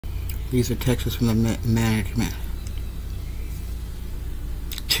These are texts from the management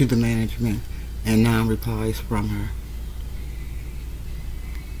to the management and non-replies from her.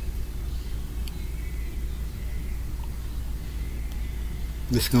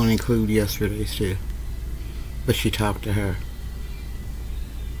 This is going to include yesterday's too, but she talked to her.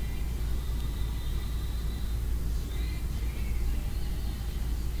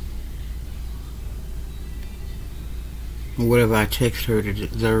 What if I text her to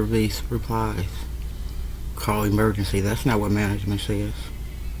deserve these replies? Call emergency. That's not what management says.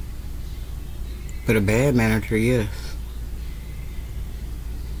 But a bad manager, yes.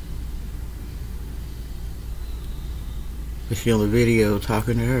 But she on the video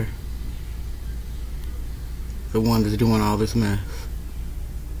talking to her. The one that's doing all this mess.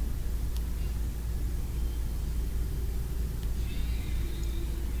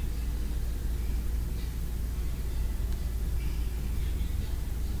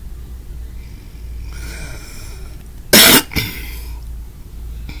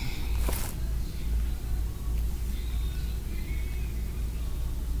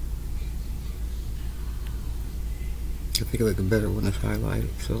 I think I like a better one that's highlighted,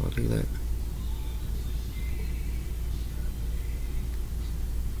 so I'll do that.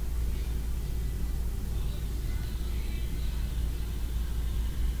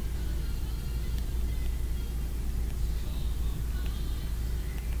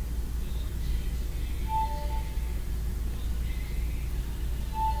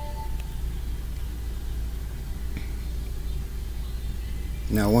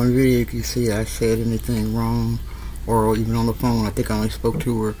 Now, one video you can see I said anything wrong, or even on the phone. I think I only spoke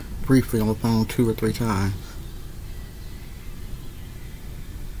to her briefly on the phone 2 or 3 times.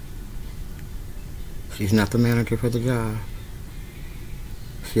 She's not the manager for the job.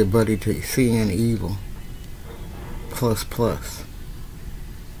 She's a buddy to sin, evil. Plus.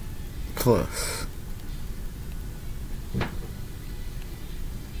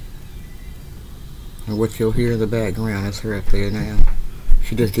 And what you'll hear in the background is her up there now.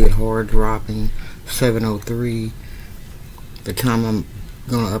 She just did hard dropping, 7:03. The time I'm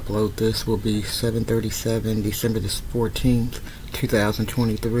going to upload this will be 7:37, December the 14th,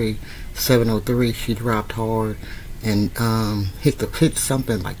 2023. 7:03, she dropped hard and hit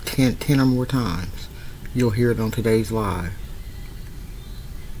something like 10 or more times. You'll hear it on today's live.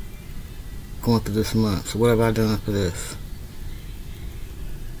 Going through this month. So what have I done for this?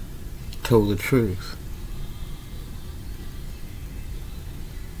 Told the truth.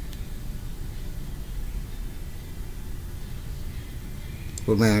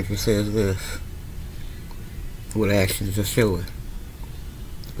 What manager says this? What actions to show it?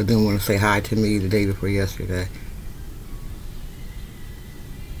 But then want to say hi to me the day before yesterday.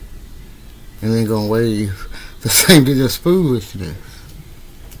 And then gonna wave the same to this foolishness.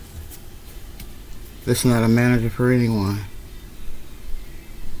 This is not a manager for anyone.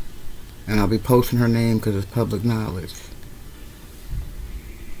 And I'll be posting her name because it's public knowledge.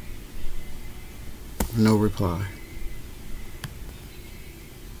 No reply.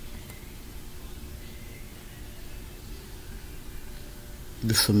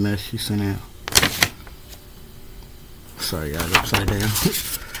 This is a mess she sent out. Sorry, I got it upside down.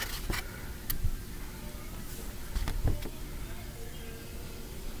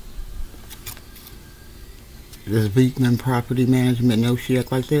 Does Beekman Property Management know she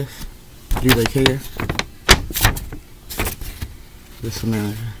act like this? Do they care? This is the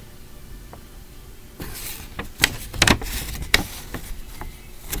manager.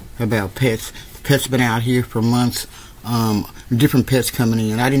 About pets. Pets been out here for months. Different pets coming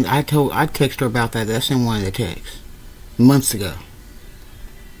in. I texted her about that. That's in one of the texts months ago.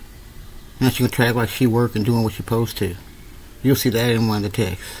 Now she gonna try like she working, doing what she supposed to. You'll see that in one of the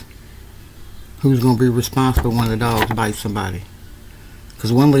texts. Who's gonna be responsible when one of the dogs bites somebody?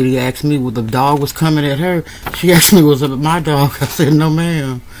 Because one lady asked me, well, the dog was coming at her. She asked me, was it my dog? I said, no,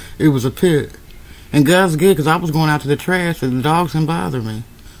 ma'am. It was a pit. And God's good, because I was going out to the trash and the dogs didn't bother me.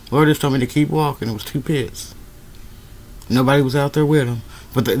 Lord just told me to keep walking. It was 2 pits. Nobody was out there with them.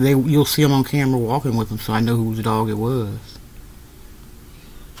 But you'll see them on camera walking with them, so I know whose dog it was.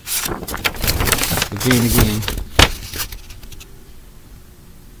 Again.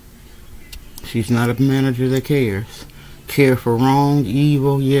 She's not a manager that cares. Care for wrong,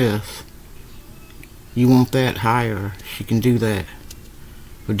 evil, yes. You want that? Hire her. She can do that.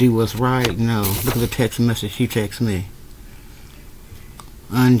 But do what's right? No. Look at the text message she texts me.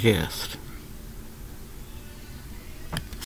 Unjust.